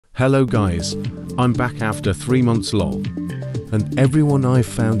Hello guys, I'm back after 3 months lol. And everyone, I've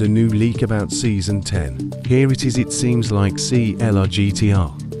found a new leak about Season 10. Here it is. It seems like CLR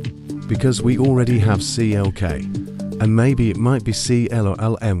because we already have CLK. And maybe it might be CL or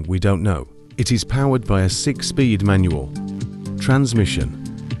LM, we don't know. It is powered by a 6-speed manual transmission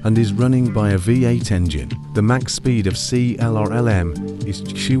and is running by a V8 engine. The max speed of CL or LM is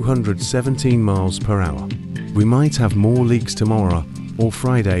 217 miles per hour. We might have more leaks tomorrow or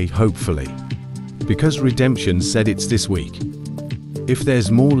Friday, hopefully, because Redemption said it's this week. If there's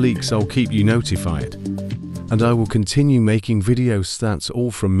more leaks, I'll keep you notified, and I will continue making videos. That's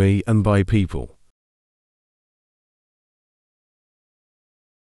all from me and bye people.